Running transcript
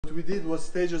what we did was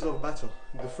stages of battle.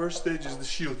 The first stage is the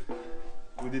shield.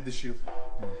 We did the shield.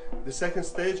 The second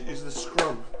stage is the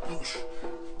scrum. Push,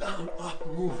 down, up,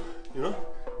 move. You know?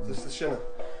 That's the shena.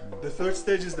 The third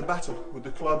stage is the battle with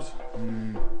the clubs.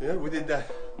 Yeah, we did that.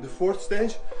 The fourth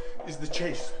stage is the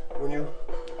chase. When you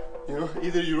know,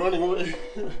 either you're running away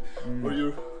or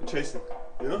you're chasing.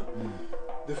 You know?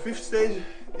 The fifth stage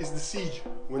is the siege.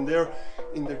 When they're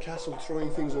in their castle throwing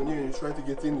things on you and you try to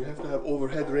get in, you have to have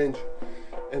overhead range.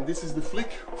 And this is the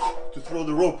flick to throw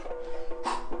the rope.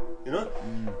 You know?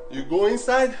 You go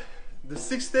inside. The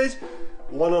sixth stage,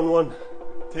 one-on-one.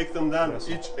 Take them down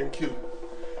each and kill.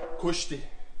 Kushti.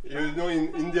 You know,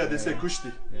 in India they say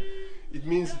kushti. It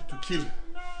means to kill.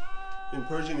 In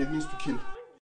Persian it means to kill.